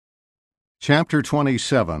Chapter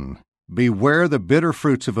 27. Beware the bitter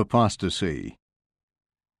fruits of apostasy.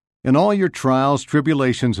 In all your trials,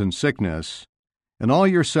 tribulations, and sickness, in all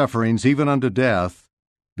your sufferings, even unto death,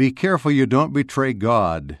 be careful you don't betray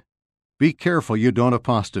God. Be careful you don't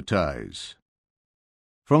apostatize.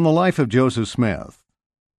 From the life of Joseph Smith.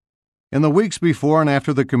 In the weeks before and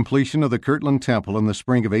after the completion of the Kirtland Temple in the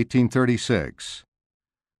spring of 1836,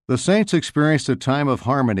 the saints experienced a time of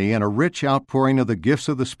harmony and a rich outpouring of the gifts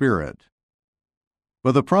of the Spirit.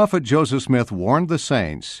 But the prophet Joseph Smith warned the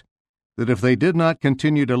saints that if they did not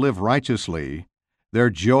continue to live righteously, their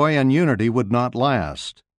joy and unity would not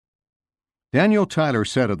last. Daniel Tyler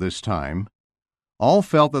said at this time, "All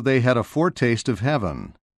felt that they had a foretaste of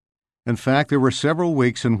heaven. In fact, there were several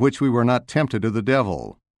weeks in which we were not tempted of the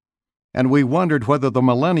devil, and we wondered whether the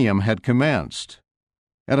millennium had commenced."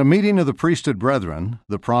 At a meeting of the priesthood brethren,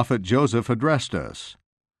 the prophet Joseph addressed us.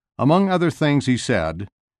 Among other things he said,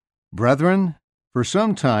 "Brethren, for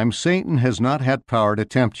some time Satan has not had power to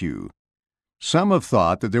tempt you. Some have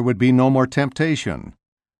thought that there would be no more temptation,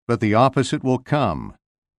 but the opposite will come,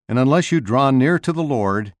 and unless you draw near to the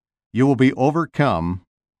Lord, you will be overcome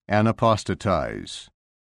and apostatize."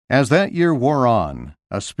 As that year wore on,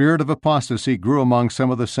 a spirit of apostasy grew among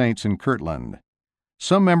some of the saints in Kirtland.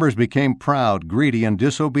 Some members became proud, greedy, and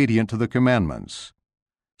disobedient to the commandments.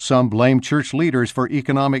 Some blamed church leaders for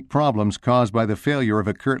economic problems caused by the failure of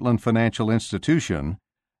a Kirtland financial institution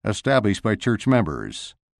established by church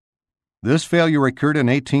members. This failure occurred in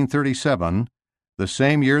 1837, the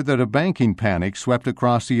same year that a banking panic swept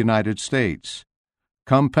across the United States,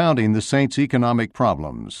 compounding the saints' economic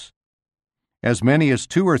problems. As many as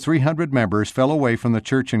 200 or 300 members fell away from the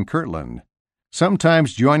church in Kirtland,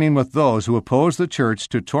 sometimes joining with those who opposed the church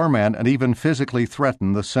to torment and even physically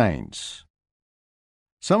threaten the saints.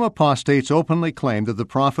 Some apostates openly claimed that the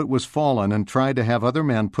prophet was fallen and tried to have other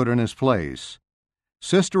men put in his place.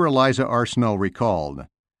 Sister Eliza R. Snow recalled,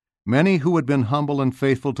 "Many who had been humble and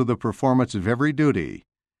faithful to the performance of every duty,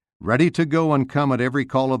 ready to go and come at every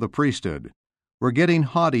call of the priesthood, were getting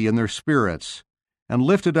haughty in their spirits and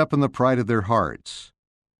lifted up in the pride of their hearts.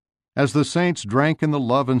 As the saints drank in the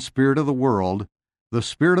love and spirit of the world, the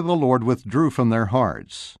Spirit of the Lord withdrew from their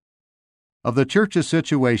hearts." Of the church's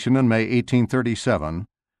situation in May 1837,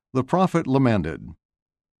 the prophet lamented,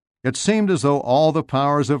 "It seemed as though all the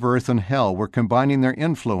powers of earth and hell were combining their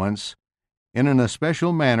influence in an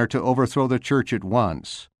especial manner to overthrow the church at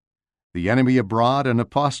once. The enemy abroad and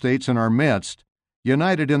apostates in our midst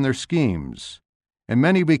united in their schemes, and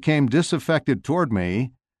many became disaffected toward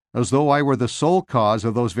me, as though I were the sole cause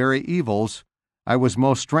of those very evils I was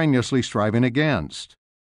most strenuously striving against."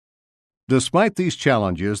 Despite these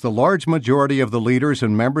challenges, the large majority of the leaders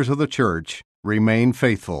and members of the church remained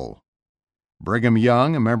faithful. Brigham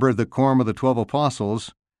Young, a member of the Quorum of the 12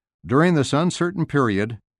 Apostles, during this uncertain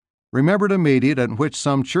period, remembered a meeting at which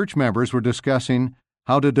some church members were discussing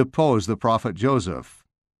how to depose the prophet Joseph.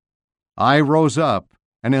 "I rose up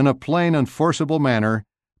and in a plain and forcible manner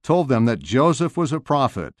told them that Joseph was a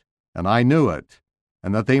prophet, and I knew it,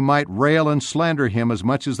 and that they might rail and slander him as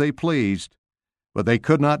much as they pleased, but they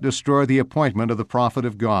could not destroy the appointment of the prophet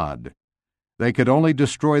of God. They could only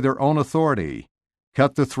destroy their own authority,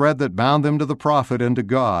 cut the thread that bound them to the prophet and to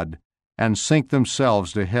God, and sink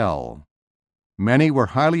themselves to hell." Many were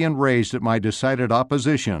highly enraged at my decided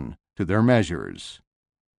opposition to their measures.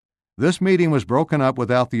 This meeting was broken up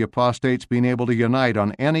without the apostates being able to unite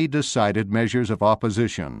on any decided measures of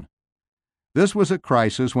opposition. This was a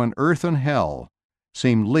crisis when earth and hell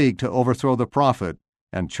seemed leagued to overthrow the prophet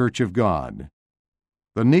and church of God.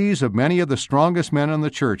 The knees of many of the strongest men in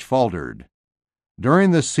the church faltered.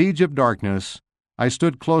 During this siege of darkness, I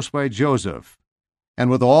stood close by Joseph,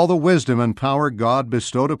 and with all the wisdom and power God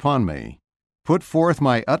bestowed upon me, put forth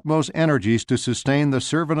my utmost energies to sustain the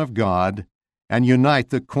servant of God and unite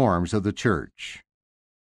the quorums of the church.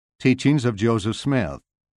 Teachings of Joseph Smith.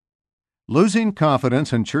 Losing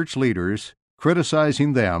confidence in church leaders,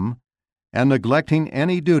 criticizing them, and neglecting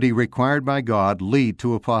any duty required by God lead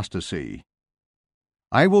to apostasy.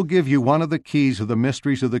 I will give you one of the keys of the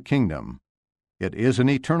mysteries of the kingdom. It is an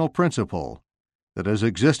eternal principle that has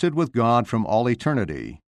existed with God from all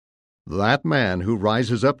eternity. That man who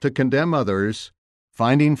rises up to condemn others,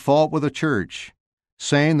 finding fault with the church,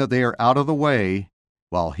 saying that they are out of the way,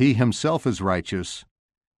 while he himself is righteous,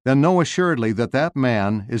 then know assuredly that that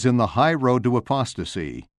man is in the high road to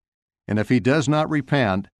apostasy, and if he does not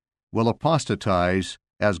repent, will apostatize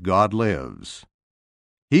as God lives.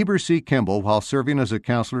 Heber C. Kimball, while serving as a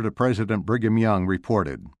counselor to President Brigham Young,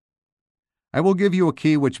 reported, "I will give you a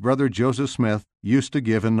key which Brother Joseph Smith used to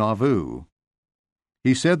give in Nauvoo.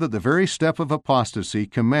 He said that the very step of apostasy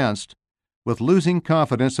commenced with losing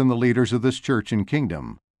confidence in the leaders of this church and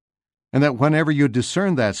kingdom, and that whenever you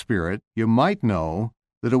discern that spirit, you might know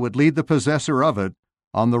that it would lead the possessor of it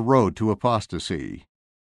on the road to apostasy.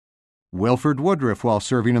 Wilford Woodruff, while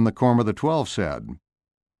serving in the Quorum of the 12, said,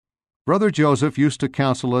 "Brother Joseph used to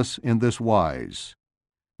counsel us in this wise: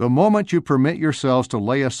 the moment you permit yourselves to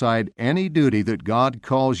lay aside any duty that God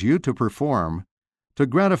calls you to perform to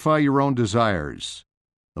gratify your own desires,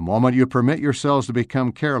 the moment you permit yourselves to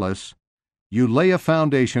become careless, you lay a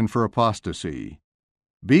foundation for apostasy.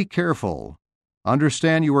 Be careful.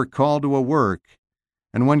 Understand you are called to a work,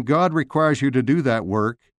 and when God requires you to do that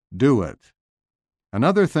work, do it."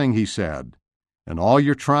 Another thing he said, "In all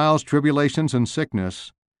your trials, tribulations, and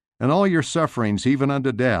sickness, and all your sufferings, even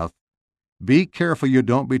unto death, be careful you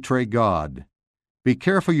don't betray God. Be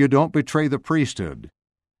careful you don't betray the priesthood.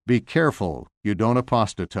 Be careful you don't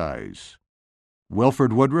apostatize."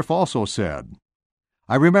 Wilford Woodruff also said,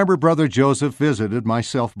 "I remember Brother Joseph visited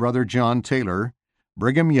myself, Brother John Taylor,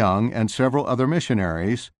 Brigham Young, and several other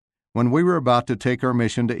missionaries when we were about to take our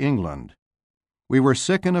mission to England. We were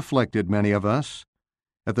sick and afflicted, many of us.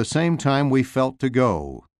 At the same time, we felt to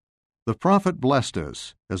go. The prophet blessed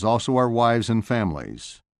us, as also our wives and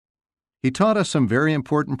families. He taught us some very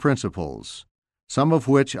important principles, some of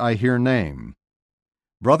which I here name.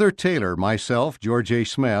 Brother Taylor, myself, George A.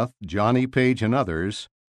 Smith, John E. Page, and others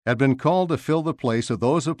had been called to fill the place of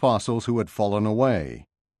those apostles who had fallen away.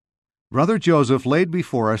 Brother Joseph laid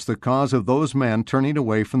before us the cause of those men turning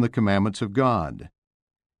away from the commandments of God.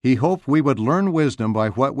 He hoped we would learn wisdom by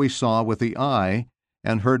what we saw with the eye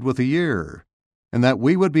and heard with the ear, and that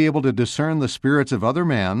we would be able to discern the spirits of other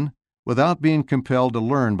men without being compelled to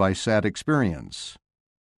learn by sad experience.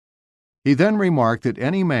 He then remarked that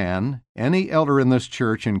any man, any elder in this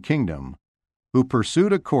church and kingdom, who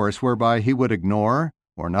pursued a course whereby he would ignore,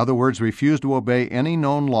 or in other words refuse to obey any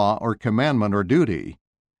known law or commandment or duty,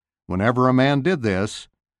 whenever a man did this,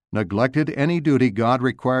 neglected any duty God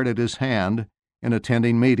required at his hand in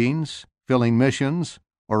attending meetings, filling missions,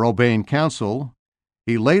 or obeying counsel,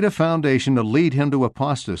 he laid a foundation to lead him to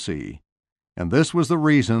apostasy, and this was the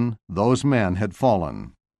reason those men had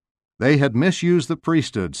fallen. They had misused the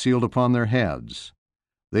priesthood sealed upon their heads.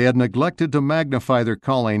 They had neglected to magnify their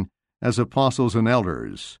calling as apostles and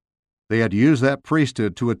elders. They had used that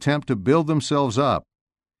priesthood to attempt to build themselves up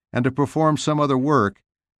and to perform some other work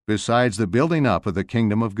besides the building up of the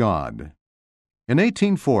kingdom of God. In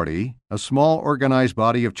 1840, a small organized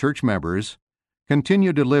body of church members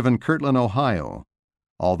continued to live in Kirtland, Ohio,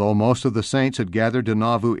 although most of the saints had gathered to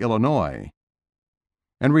Nauvoo, Illinois.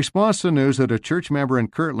 In response to news that a church member in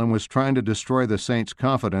Kirtland was trying to destroy the saints'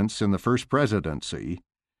 confidence in the first presidency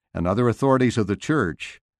and other authorities of the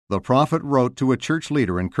church, the prophet wrote to a church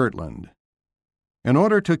leader in Kirtland, "In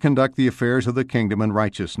order to conduct the affairs of the kingdom in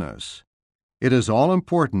righteousness, it is all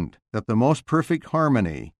important that the most perfect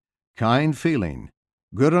harmony, kind feeling,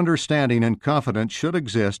 good understanding, and confidence should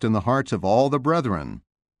exist in the hearts of all the brethren,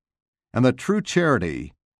 and that true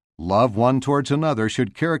charity, love one towards another,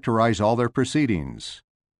 should characterize all their proceedings.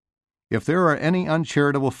 If there are any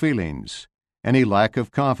uncharitable feelings, any lack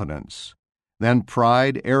of confidence, then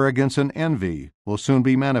pride, arrogance, and envy will soon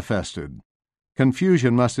be manifested.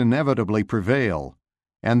 Confusion must inevitably prevail,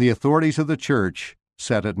 and the authorities of the church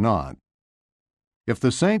set at naught. If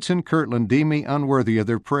the saints in Kirtland deem me unworthy of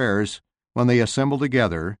their prayers when they assemble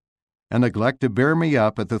together, and neglect to bear me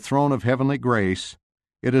up at the throne of heavenly grace,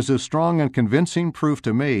 it is a strong and convincing proof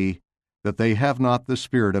to me that they have not the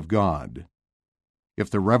Spirit of God. If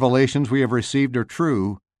the revelations we have received are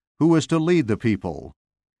true, who is to lead the people?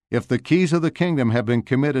 If the keys of the kingdom have been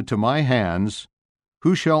committed to my hands,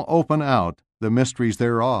 who shall open out the mysteries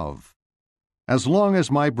thereof? As long as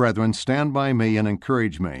my brethren stand by me and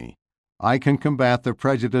encourage me, I can combat the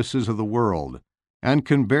prejudices of the world and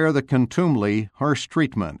can bear the contumely, harsh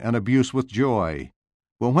treatment, and abuse with joy.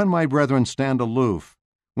 But when my brethren stand aloof,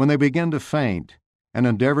 when they begin to faint and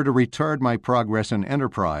endeavor to retard my progress and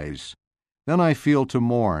enterprise, then I feel to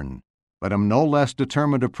mourn, but am no less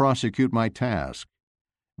determined to prosecute my task,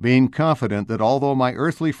 being confident that although my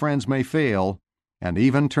earthly friends may fail and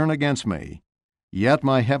even turn against me, yet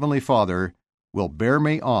my heavenly Father will bear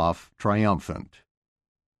me off triumphant.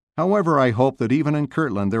 However, I hope that even in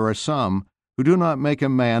Kirtland there are some who do not make a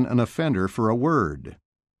man an offender for a word.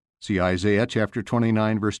 See Isaiah chapter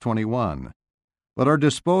 29, verse 21. But are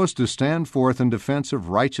disposed to stand forth in defense of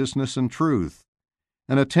righteousness and truth,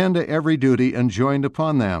 and attend to every duty enjoined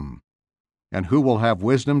upon them, and who will have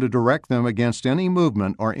wisdom to direct them against any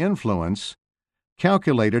movement or influence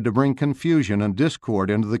calculated to bring confusion and discord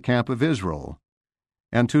into the camp of Israel,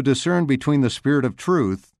 and to discern between the spirit of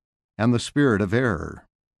truth and the spirit of error.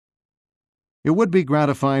 It would be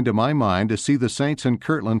gratifying to my mind to see the saints in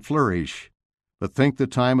Kirtland flourish, but think the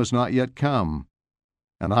time has not yet come.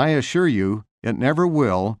 And I assure you, it never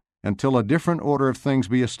will until a different order of things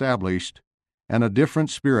be established and a different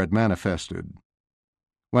spirit manifested.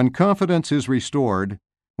 When confidence is restored,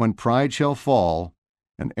 when pride shall fall,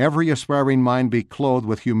 and every aspiring mind be clothed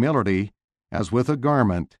with humility as with a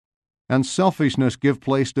garment, and selfishness give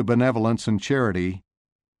place to benevolence and charity,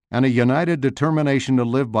 and a united determination to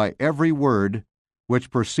live by every word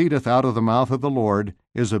which proceedeth out of the mouth of the Lord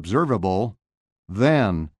is observable,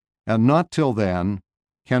 then, and not till then,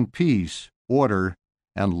 can peace, order,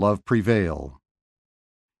 and love prevail.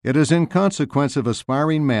 It is in consequence of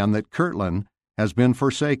aspiring men that Kirtland has been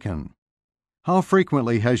forsaken. How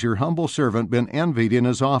frequently has your humble servant been envied in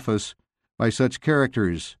his office by such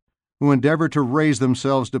characters who endeavor to raise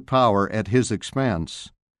themselves to power at his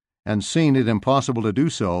expense, and seeing it impossible to do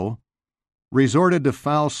so, resorted to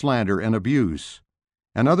foul slander and abuse,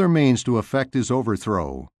 and other means to effect his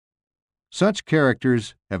overthrow. Such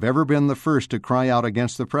characters have ever been the first to cry out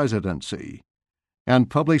against the presidency, and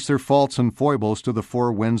publish their faults and foibles to the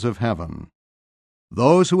four winds of heaven.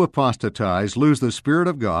 Those who apostatize lose the Spirit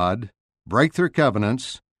of God, break their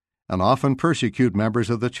covenants, and often persecute members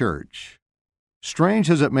of the church. Strange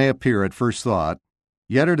as it may appear at first thought,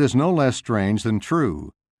 yet it is no less strange than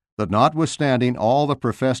true that notwithstanding all the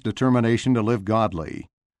professed determination to live godly,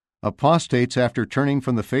 apostates after turning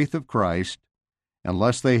from the faith of Christ,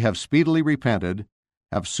 unless they have speedily repented,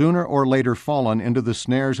 have sooner or later fallen into the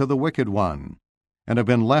snares of the wicked one, and have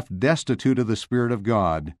been left destitute of the Spirit of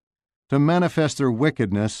God, to manifest their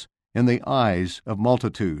wickedness in the eyes of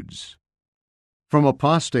multitudes. From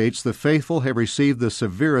apostates the faithful have received the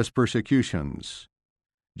severest persecutions.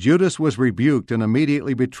 Judas was rebuked and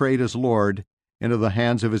immediately betrayed his Lord into the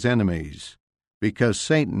hands of his enemies, because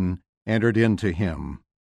Satan entered into him.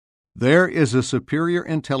 There is a superior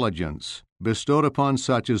intelligence bestowed upon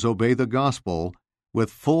such as obey the gospel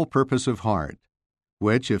with full purpose of heart,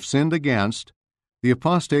 which, if sinned against, the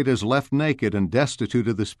apostate is left naked and destitute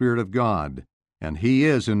of the Spirit of God, and he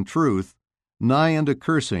is, in truth, nigh unto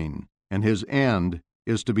cursing, and his end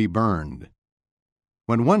is to be burned.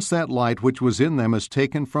 When once that light which was in them is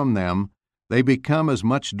taken from them, they become as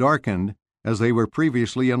much darkened as they were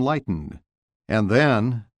previously enlightened. And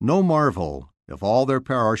then, no marvel, if all their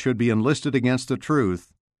power should be enlisted against the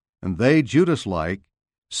truth, and they, Judas-like,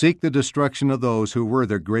 seek the destruction of those who were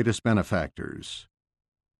their greatest benefactors.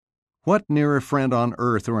 What nearer friend on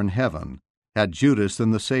earth or in heaven had Judas than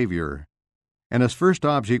the Savior? And his first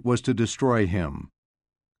object was to destroy him.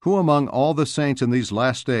 Who among all the saints in these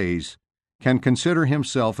last days can consider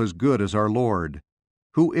himself as good as our Lord?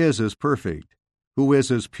 Who is as perfect? Who is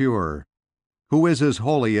as pure? Who is as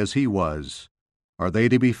holy as he was? Are they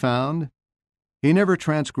to be found? He never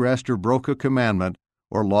transgressed or broke a commandment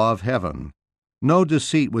or law of heaven. No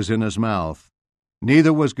deceit was in his mouth,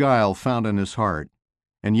 neither was guile found in his heart.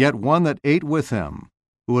 And yet one that ate with him,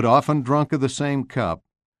 who had often drunk of the same cup,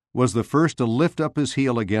 was the first to lift up his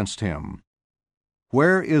heel against him.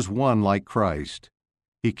 Where is one like Christ?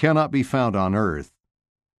 He cannot be found on earth.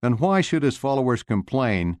 Then why should his followers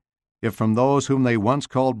complain if from those whom they once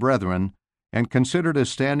called brethren, and considered as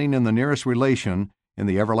standing in the nearest relation in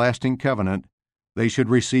the everlasting covenant, they should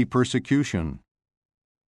receive persecution?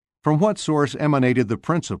 From what source emanated the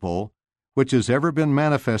principle which has ever been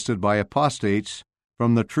manifested by apostates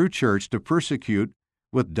from the true church to persecute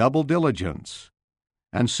with double diligence,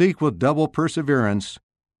 and seek with double perseverance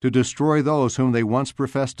to destroy those whom they once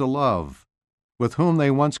professed to love, with whom they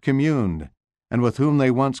once communed, and with whom they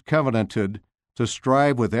once covenanted to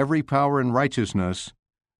strive with every power and righteousness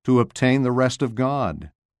to obtain the rest of God?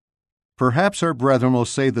 Perhaps our brethren will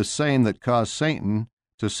say the same that caused Satan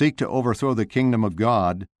to seek to overthrow the kingdom of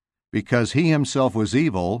God, because he himself was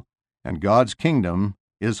evil, and God's kingdom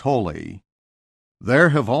is holy. There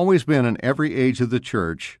have always been in every age of the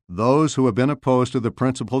church those who have been opposed to the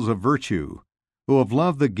principles of virtue, who have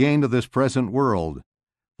loved the gain of this present world,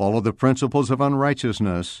 followed the principles of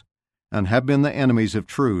unrighteousness, and have been the enemies of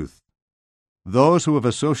truth. Those who have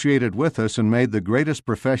associated with us and made the greatest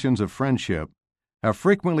professions of friendship have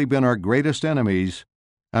frequently been our greatest enemies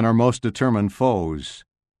and our most determined foes.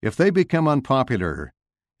 If they become unpopular,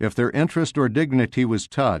 if their interest or dignity was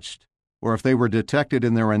touched, or if they were detected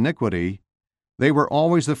in their iniquity, they were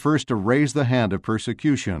always the first to raise the hand of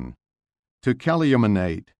persecution, to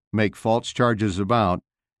calumniate, make false charges about,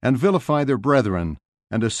 and vilify their brethren,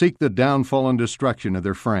 and to seek the downfall and destruction of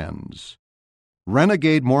their friends.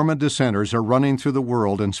 Renegade Mormon dissenters are running through the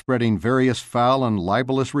world and spreading various foul and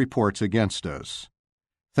libelous reports against us,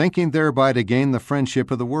 thinking thereby to gain the friendship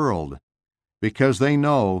of the world, because they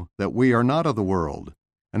know that we are not of the world,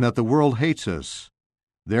 and that the world hates us.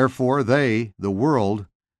 Therefore they, the world,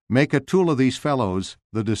 make a tool of these fellows,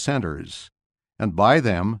 the dissenters, and by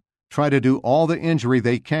them try to do all the injury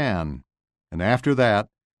they can, and after that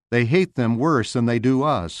they hate them worse than they do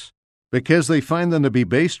us, because they find them to be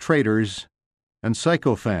base traitors and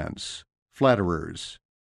sycophants, flatterers.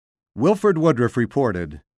 Wilford Woodruff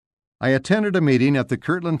reported, I attended a meeting at the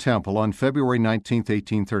Kirtland Temple on February 19,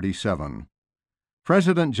 1837.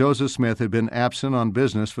 President Joseph Smith had been absent on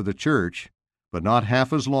business for the church, but not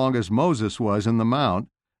half as long as Moses was in the mount,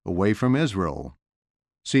 away from Israel.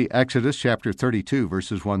 See Exodus chapter 32,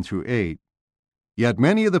 verses 1 through 8. Yet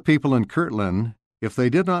many of the people in Kirtland, if they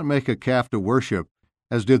did not make a calf to worship,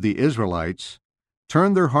 as did the Israelites,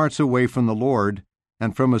 turned their hearts away from the Lord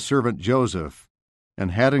and from his servant Joseph,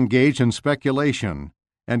 and had engaged in speculation,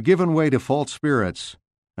 and given way to false spirits,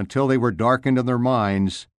 until they were darkened in their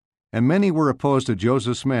minds, and many were opposed to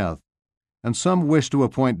Joseph Smith, and some wished to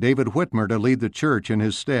appoint David Whitmer to lead the church in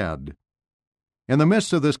his stead. In the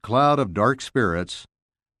midst of this cloud of dark spirits,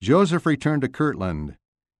 Joseph returned to Kirtland,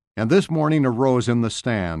 and this morning arose in the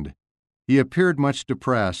stand. He appeared much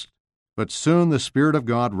depressed, but soon the Spirit of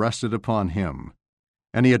God rested upon him,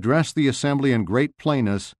 and he addressed the assembly in great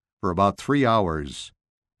plainness for about 3 hours,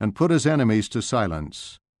 and put his enemies to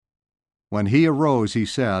silence. When he arose, he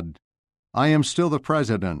said, I am still the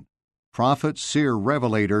president, prophet, seer,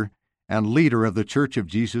 revelator, and leader of the Church of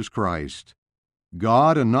Jesus Christ.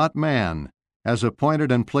 God, and not man, has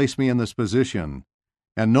appointed and placed me in this position,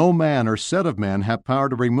 and no man or set of men have power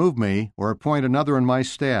to remove me or appoint another in my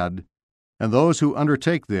stead, and those who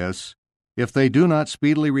undertake this, if they do not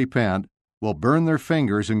speedily repent, will burn their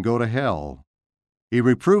fingers and go to hell. He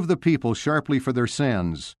reproved the people sharply for their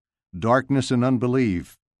sins, darkness and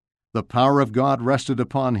unbelief. The power of God rested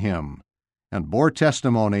upon him, and bore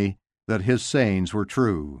testimony that his sayings were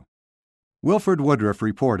true. Wilford Woodruff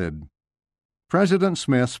reported, President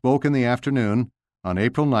Smith spoke in the afternoon on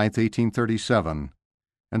April 9, 1837,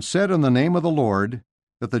 and said in the name of the Lord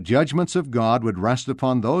that the judgments of God would rest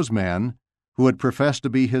upon those men who had professed to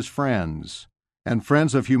be his friends, and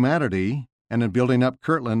friends of humanity, and in building up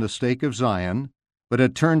Kirtland a stake of Zion, but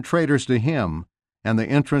had turned traitors to him and the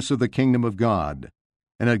interests of the kingdom of God,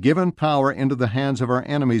 and had given power into the hands of our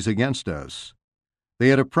enemies against us. They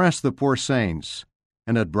had oppressed the poor saints,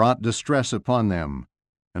 and had brought distress upon them,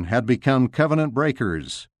 and had become covenant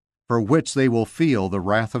breakers, for which they will feel the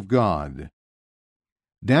wrath of God.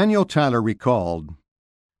 Daniel Tyler recalled,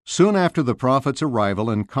 soon after the prophet's arrival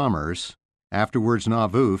in Commerce, afterwards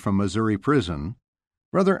Nauvoo from Missouri prison,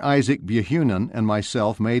 Brother Isaac Behunin and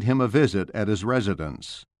myself made him a visit at his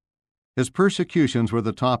residence. His persecutions were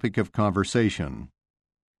the topic of conversation.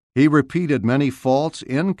 He repeated many false,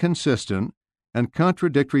 inconsistent, and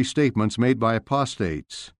contradictory statements made by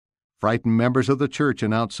apostates, frightened members of the church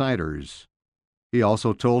and outsiders. He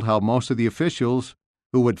also told how most of the officials,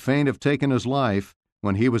 who would fain have taken his life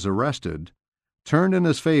when he was arrested, turned in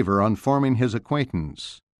his favor on forming his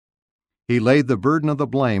acquaintance. He laid the burden of the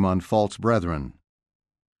blame on false brethren.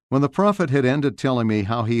 When the prophet had ended telling me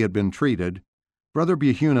how he had been treated, Brother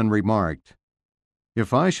Behunin remarked,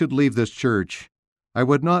 If I should leave this church, I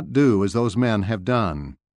would not do as those men have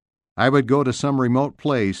done. I would go to some remote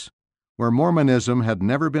place where Mormonism had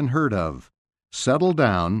never been heard of, settle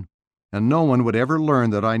down, and no one would ever learn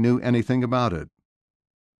that I knew anything about it.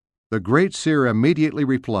 The great seer immediately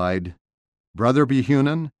replied, Brother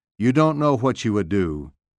Behunin, you don't know what you would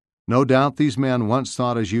do. No doubt these men once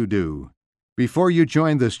thought as you do. Before you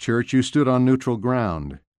joined this church, you stood on neutral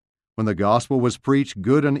ground. When the gospel was preached,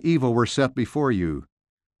 good and evil were set before you.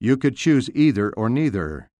 You could choose either or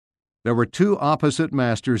neither. There were two opposite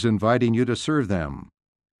masters inviting you to serve them.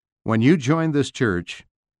 When you joined this church,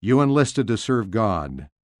 you enlisted to serve God.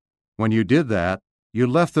 When you did that, you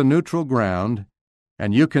left the neutral ground,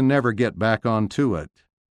 and you can never get back onto it.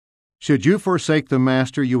 Should you forsake the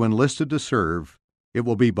master you enlisted to serve, it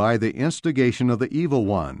will be by the instigation of the evil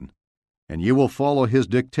one, and you will follow his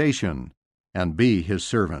dictation and be his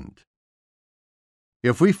servant.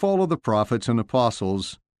 If we follow the prophets and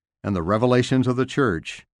apostles and the revelations of the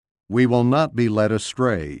church, we will not be led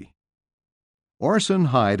astray. Orson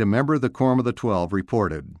Hyde, a member of the Quorum of the 12,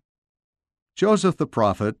 reported, Joseph the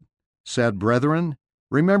prophet said, Brethren,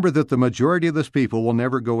 remember that the majority of this people will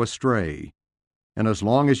never go astray, and as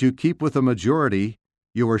long as you keep with the majority,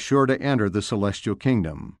 you are sure to enter the celestial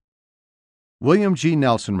kingdom. William G.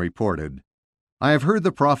 Nelson reported, I have heard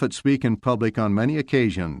the prophet speak in public on many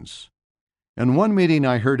occasions. In one meeting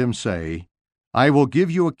I heard him say, I will give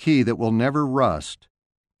you a key that will never rust,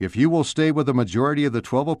 if you will stay with the majority of the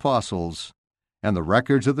 12 apostles and the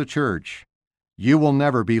records of the church, You will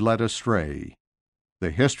never be led astray. The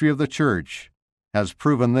history of the church has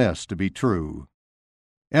proven this to be true.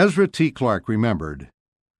 Ezra T. Clark remembered,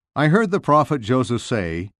 "I heard the prophet Joseph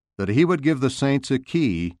say that he would give the saints a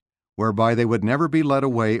key whereby they would never be led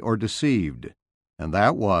away or deceived, and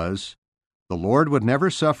that was, the Lord would never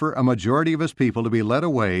suffer a majority of his people to be led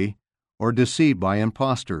away or deceived by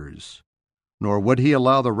impostors, nor would he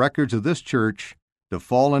allow the records of this church to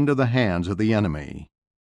fall into the hands of the enemy."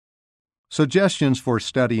 Suggestions for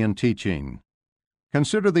study and teaching.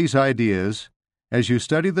 Consider these ideas as you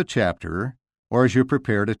study the chapter or as you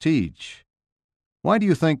prepare to teach. Why do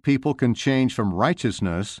you think people can change from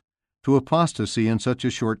righteousness to apostasy in such a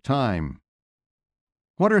short time?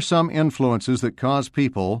 What are some influences that cause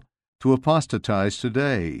people to apostatize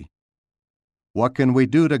today? What can we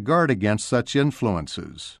do to guard against such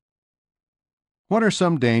influences? What are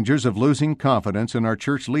some dangers of losing confidence in our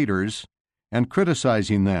church leaders and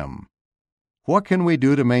criticizing them? What can we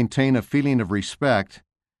do to maintain a feeling of respect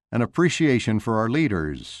and appreciation for our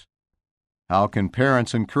leaders? How can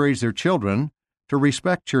parents encourage their children to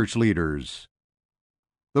respect church leaders?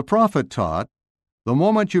 The prophet taught, "The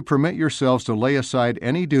moment you permit yourselves to lay aside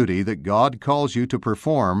any duty that God calls you to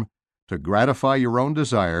perform to gratify your own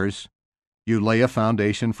desires, you lay a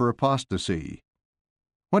foundation for apostasy."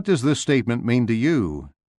 What does this statement mean to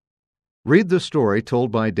you? Read the story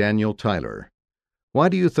told by Daniel Tyler. Why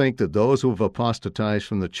do you think that those who have apostatized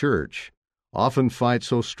from the church often fight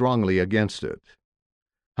so strongly against it?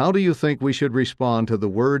 How do you think we should respond to the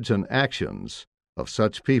words and actions of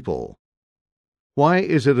such people? Why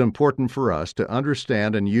is it important for us to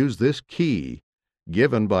understand and use this key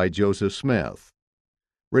given by Joseph Smith?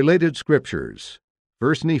 Related scriptures: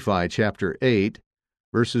 1 Nephi chapter 8,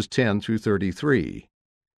 verses 10 through 33.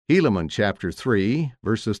 Helaman chapter 3,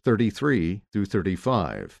 verses 33 through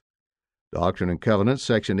 35. Doctrine and Covenants,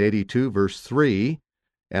 section 82, verse 3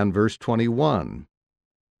 and verse 21.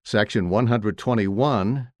 Section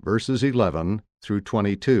 121, verses 11 through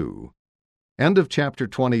 22. End of chapter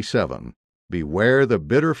 27. Beware the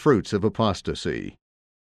bitter fruits of apostasy.